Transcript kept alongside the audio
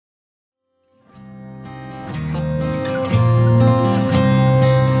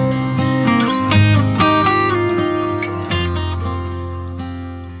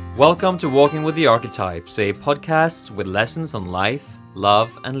Welcome to Walking with the Archetypes, a podcast with lessons on life,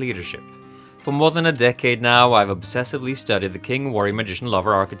 love, and leadership. For more than a decade now, I've obsessively studied the King, Warrior, Magician,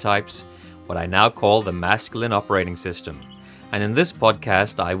 Lover archetypes, what I now call the masculine operating system. And in this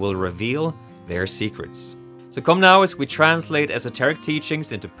podcast, I will reveal their secrets. So come now as we translate esoteric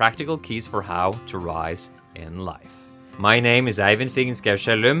teachings into practical keys for how to rise in life. My name is Eivind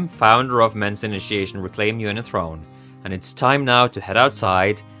Figenschou-Schellum, founder of Men's Initiation Reclaim You in a Throne, and it's time now to head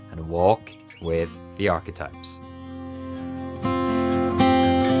outside and walk with the archetypes.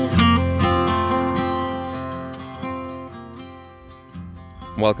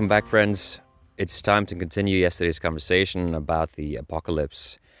 Welcome back, friends. It's time to continue yesterday's conversation about the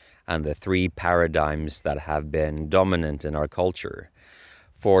apocalypse and the three paradigms that have been dominant in our culture.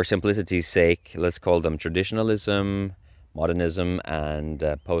 For simplicity's sake, let's call them traditionalism, modernism, and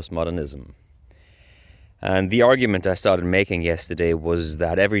postmodernism. And the argument I started making yesterday was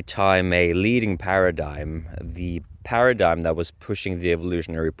that every time a leading paradigm, the paradigm that was pushing the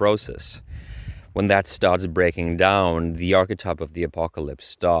evolutionary process, when that starts breaking down, the archetype of the apocalypse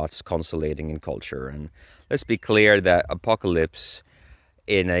starts consolidating in culture. And let's be clear that apocalypse,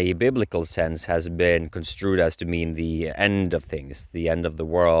 in a biblical sense, has been construed as to mean the end of things, the end of the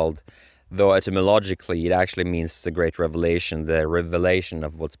world, though etymologically it actually means the great revelation, the revelation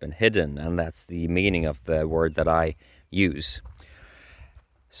of what's been hidden, and that's the meaning of the word that I use.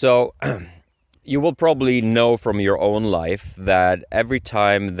 So you will probably know from your own life that every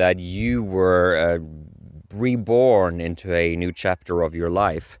time that you were reborn into a new chapter of your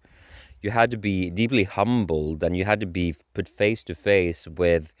life, you had to be deeply humbled and you had to be put face to face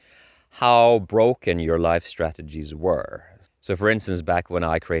with how broken your life strategies were. So for instance, back when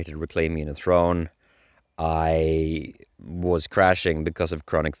I created Reclaim You in a Throne, I was crashing because of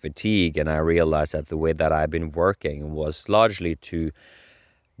chronic fatigue, and I realized that the way that I've been working was largely to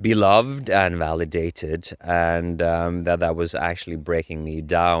be loved and validated, and that was actually breaking me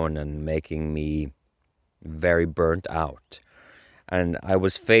down and making me very burnt out. And I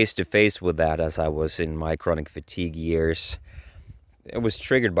was face to face with that as I was in my chronic fatigue years. It was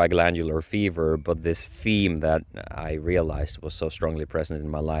triggered by glandular fever, but this theme that I realized was so strongly present in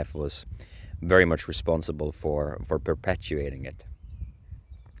my life was very much responsible for perpetuating it.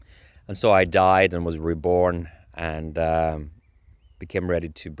 And so I died and was reborn and became ready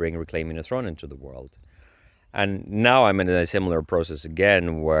to bring Reclaiming the Throne into the world. And now I'm in a similar process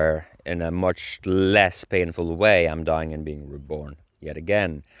again, where in a much less painful way, I'm dying and being reborn yet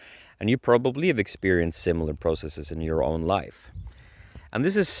again. And you probably have experienced similar processes in your own life. And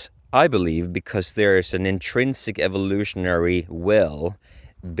this is, I believe, because there is an intrinsic evolutionary will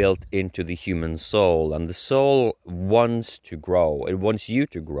built into the human soul. And the soul wants to grow. It wants you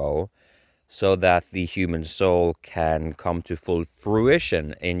to grow so that the human soul can come to full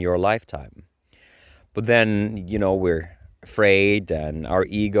fruition in your lifetime. But then, we're afraid and our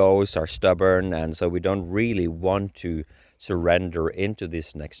egos are stubborn. And so we don't really want to surrender into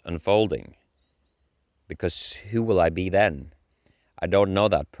this next unfolding. Because who will I be then? I don't know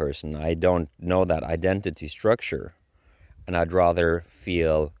that person. I don't know that identity structure. And I'd rather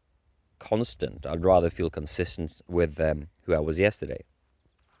feel constant. I'd rather feel consistent with who I was yesterday.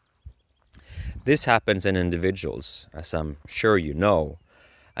 This happens in individuals, as I'm sure you know.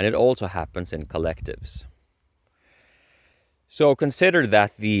 And it also happens in collectives. So consider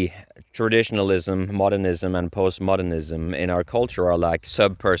that the traditionalism, modernism, and postmodernism in our culture are like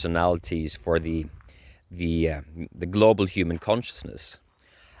sub-personalities for the global human consciousness,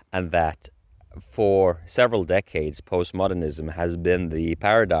 and that for several decades postmodernism has been the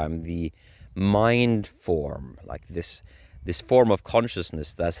paradigm, the mind form, like this form of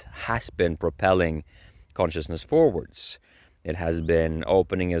consciousness that has been propelling consciousness forwards. It has been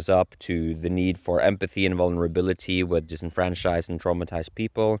opening us up to the need for empathy and vulnerability with disenfranchised and traumatized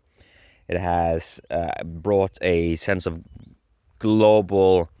people. It has brought a sense of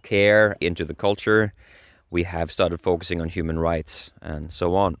global care into the culture. We have started focusing on human rights and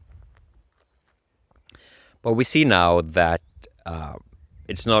so on. But we see now that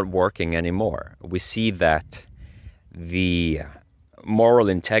it's not working anymore. We see that the moral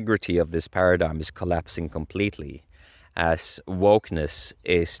integrity of this paradigm is collapsing completely as wokeness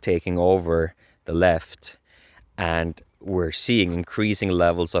is taking over the left, and we're seeing increasing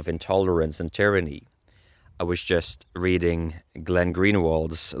levels of intolerance and tyranny. I was just reading Glenn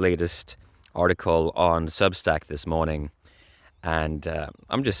Greenwald's latest article on Substack this morning, and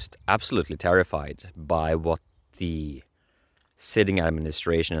I'm just absolutely terrified by what the sitting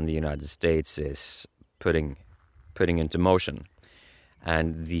administration in the United States is putting into motion,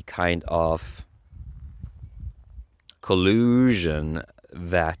 and the kind of collusion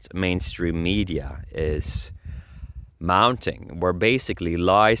that mainstream media is mounting, where basically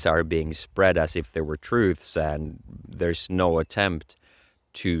lies are being spread as if they were truths, and there's no attempt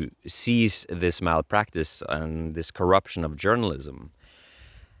to seize this malpractice and this corruption of journalism.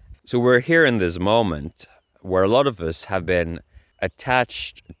 So we're here in this moment where a lot of us have been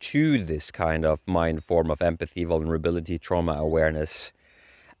attached to this kind of mind form of empathy, vulnerability, trauma awareness,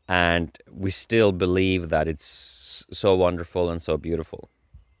 and we still believe that it's so wonderful and so beautiful.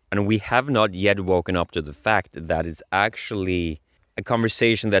 And we have not yet woken up to the fact that it's actually a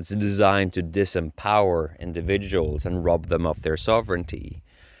conversation that's designed to disempower individuals and rob them of their sovereignty,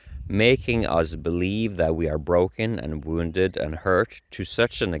 making us believe that we are broken and wounded and hurt to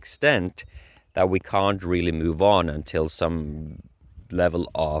such an extent that we can't really move on until some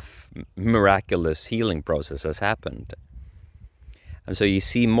level of miraculous healing process has happened. And so you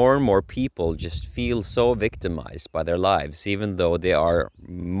see more and more people just feel so victimized by their lives, even though they are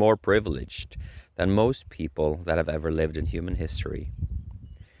more privileged than most people that have ever lived in human history.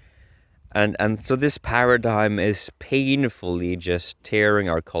 And so this paradigm is painfully just tearing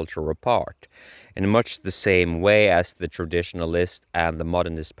our culture apart in much the same way as the traditionalist and the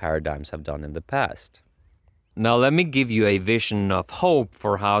modernist paradigms have done in the past. Now let me give you a vision of hope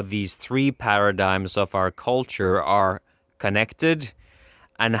for how these three paradigms of our culture are connected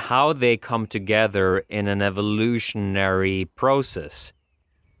and how they come together in an evolutionary process.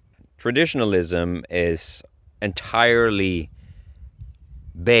 Traditionalism is entirely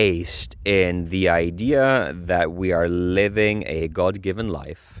based in the idea that we are living a God-given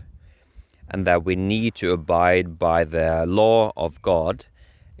life and that we need to abide by the law of God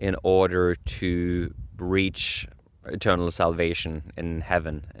in order to reach eternal salvation in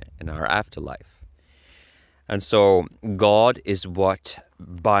heaven, in our afterlife. And so God is what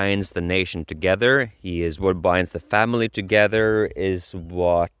binds the nation together. He is what binds the family together, is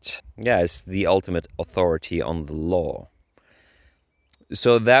what, is the ultimate authority on the law.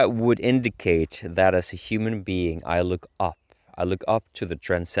 So that would indicate that as a human being, I look up. I look up to the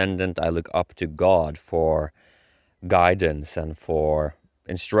transcendent. I look up to God for guidance and for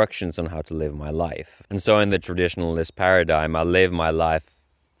instructions on how to live my life. And so in the traditionalist paradigm, I live my life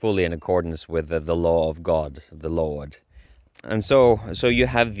fully in accordance with the law of God, the Lord. And so you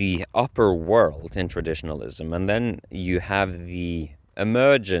have the upper world in traditionalism, and then you have the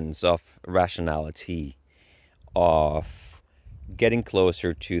emergence of rationality, of getting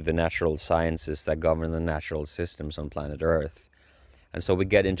closer to the natural sciences that govern the natural systems on planet Earth. And so we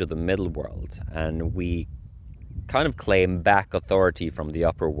get into the middle world, and we kind of claim back authority from the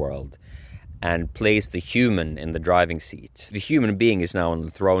upper world and place the human in the driving seat. The human being is now on the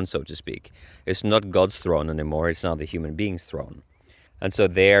throne, so to speak. It's not God's throne anymore, it's now the human being's throne. And so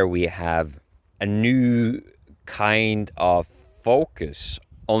there we have a new kind of focus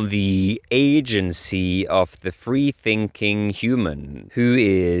on the agency of the free-thinking human who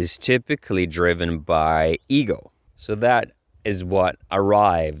is typically driven by ego. So that is what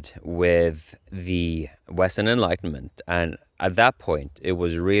arrived with the Western Enlightenment. And at that point, it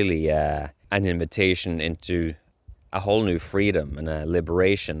was really an invitation into a whole new freedom and a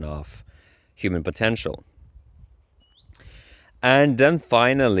liberation of human potential. And then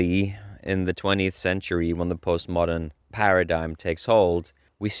finally, in the 20th century, when the postmodern paradigm takes hold,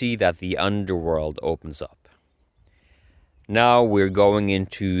 we see that the underworld opens up. Now we're going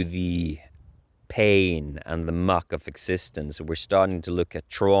into the pain and the muck of existence. We're starting to look at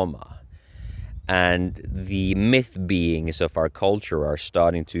trauma. And the myth beings of our culture are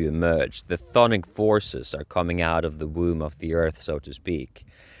starting to emerge. The chthonic forces are coming out of the womb of the earth, so to speak.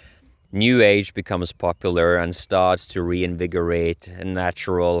 New Age becomes popular and starts to reinvigorate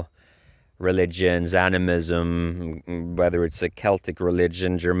natural religions, animism, whether it's a Celtic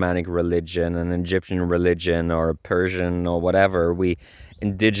religion, Germanic religion, an Egyptian religion, or a Persian or whatever.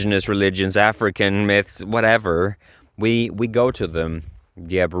 Indigenous religions, African myths, whatever. We go to them,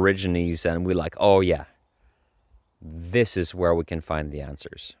 the Aborigines, and we're like, oh yeah, this is where we can find the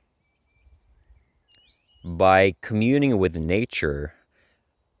answers. By communing with nature,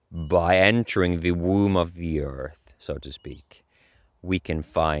 by entering the womb of the earth, so to speak, we can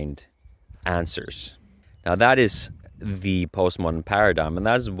find answers. Now that is the postmodern paradigm, and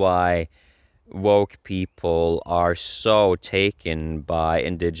that's why woke people are so taken by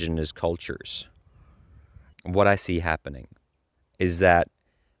indigenous cultures. What I see happening is that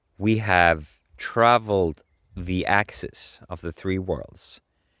we have traveled the axis of the three worlds.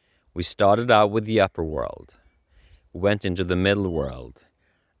 We started out with the upper world, went into the middle world,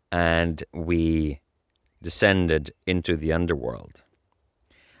 and we descended into the underworld.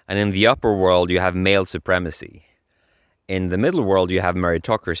 And in the upper world, you have male supremacy. In the middle world, you have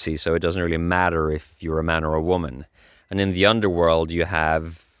meritocracy, so it doesn't really matter if you're a man or a woman. And in the underworld, you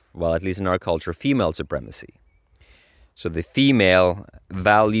have, well, at least in our culture, female supremacy. So the female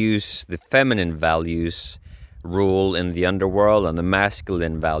values, the feminine values rule in the underworld, and the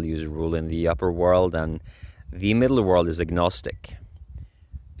masculine values rule in the upper world, and the middle world is agnostic.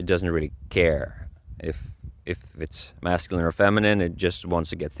 It doesn't really care if it's masculine or feminine, it just wants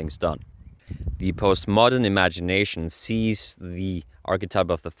to get things done. The postmodern imagination sees the archetype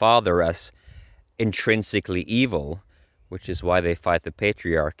of the father as intrinsically evil, which is why they fight the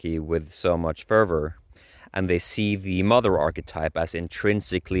patriarchy with so much fervor. And they see the mother archetype as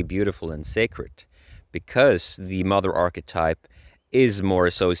intrinsically beautiful and sacred, because the mother archetype is more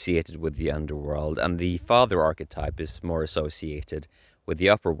associated with the underworld and the father archetype is more associated with the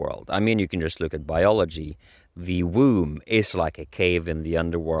upper world. I mean, you can just look at biology. The womb is like a cave in the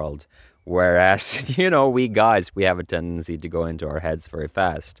underworld, whereas, we guys, we have a tendency to go into our heads very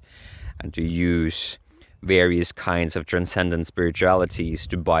fast and to use various kinds of transcendent spiritualities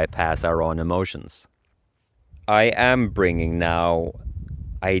to bypass our own emotions. I am bringing now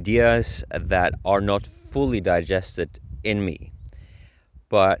ideas that are not fully digested in me,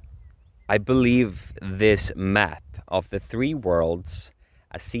 but I believe this map of the three worlds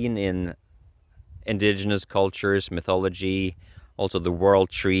as seen in indigenous cultures, mythology, also the world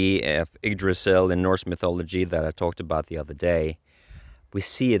tree of Yggdrasil in Norse mythology that I talked about the other day, we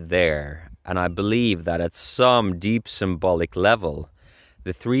see it there, and I believe that at some deep symbolic level,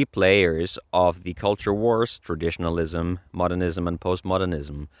 the three players of the culture wars, traditionalism, modernism, and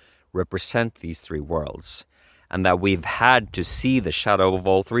postmodernism, represent these three worlds, and that we've had to see the shadow of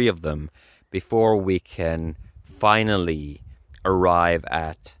all three of them before we can finally arrive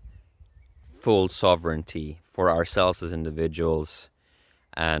at full sovereignty for ourselves as individuals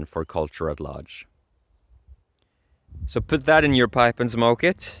and for culture at large. So put that in your pipe and smoke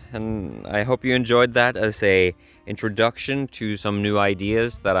it, and I hope you enjoyed that as a introduction to some new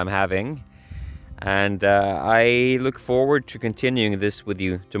ideas that I'm having, and I look forward to continuing this with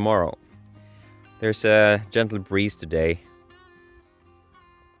you tomorrow. There's a gentle breeze today,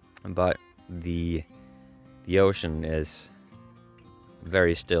 but the ocean is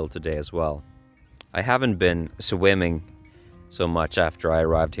very still today as well. I haven't been swimming so much after I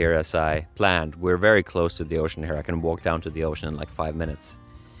arrived here as I planned. We're very close to the ocean here. I can walk down to the ocean in like 5 minutes.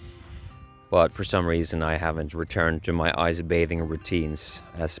 But for some reason I haven't returned to my ice bathing routines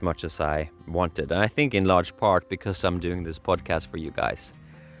as much as I wanted. And I think in large part because I'm doing this podcast for you guys.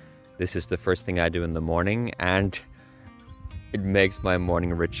 This is the first thing I do in the morning, and it makes my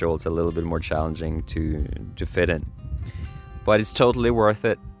morning rituals a little bit more challenging to fit in. But it's totally worth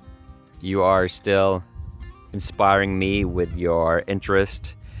it. You are still inspiring me with your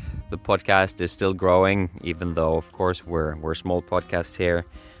interest. The podcast is still growing, even though, of course, we're a small podcast here.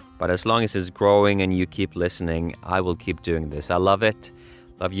 But as long as it's growing and you keep listening, I will keep doing this. I love it.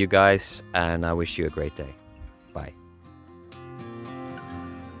 Love you guys, and I wish you a great day. Bye.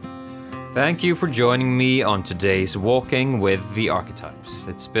 Thank you for joining me on today's Walking with the Archetypes.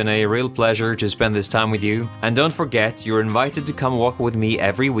 It's been a real pleasure to spend this time with you. And don't forget, you're invited to come walk with me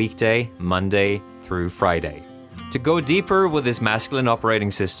every weekday, Monday through Friday. To go deeper with this masculine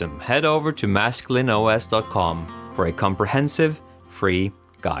operating system, head over to masculineos.com for a comprehensive, free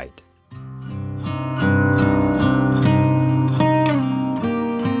guide.